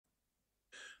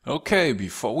Okay,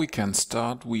 before we can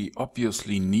start, we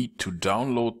obviously need to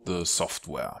download the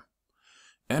software.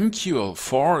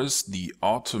 MQL4 is the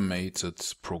automated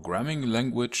programming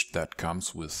language that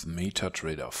comes with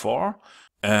MetaTrader 4,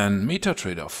 and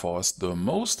MetaTrader 4 is the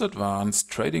most advanced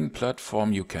trading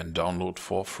platform you can download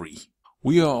for free.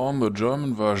 We are on the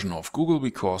German version of Google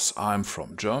because I'm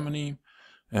from Germany,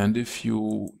 and if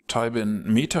you type in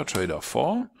MetaTrader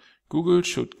 4, Google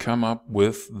should come up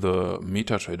with the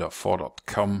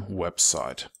metatrader4.com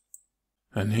website.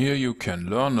 And here you can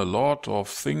learn a lot of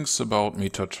things about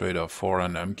MetaTrader 4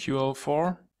 and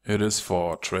MQL4. It is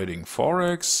for trading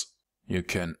Forex, you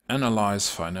can analyze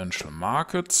financial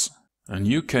markets, and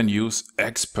you can use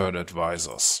expert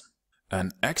advisors.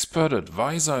 An expert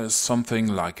advisor is something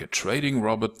like a trading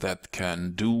robot that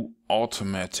can do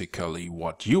automatically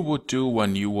what you would do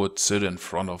when you would sit in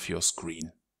front of your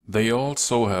screen. They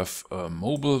also have a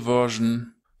mobile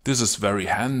version. This is very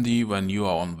handy when you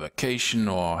are on vacation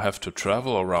or have to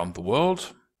travel around the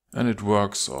world. And it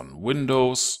works on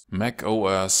Windows, Mac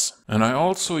OS, and I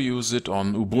also use it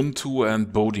on Ubuntu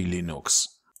and Bodhi Linux.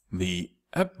 The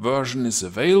app version is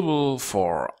available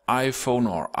for iPhone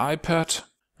or iPad,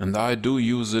 and I do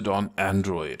use it on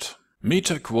Android.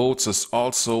 MetaQuotes is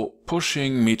also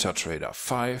pushing MetaTrader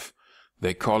 5.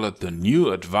 They call it the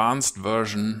new advanced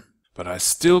version. But I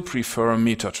still prefer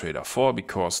MetaTrader 4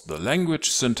 because the language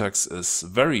syntax is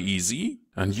very easy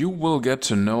and you will get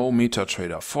to know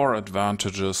MetaTrader 4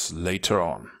 advantages later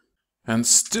on. And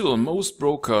still most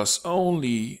brokers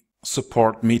only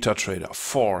support MetaTrader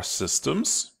 4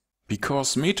 systems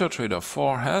because MetaTrader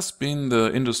 4 has been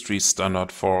the industry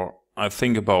standard for I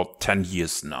think about 10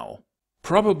 years now.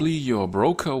 Probably your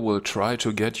broker will try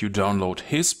to get you download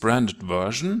his branded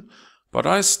version, but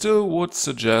I still would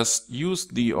suggest use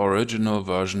the original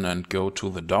version and go to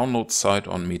the download site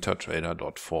on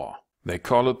metatrader.4. They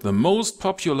call it the most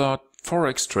popular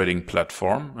Forex trading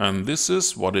platform, and this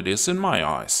is what it is in my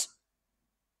eyes.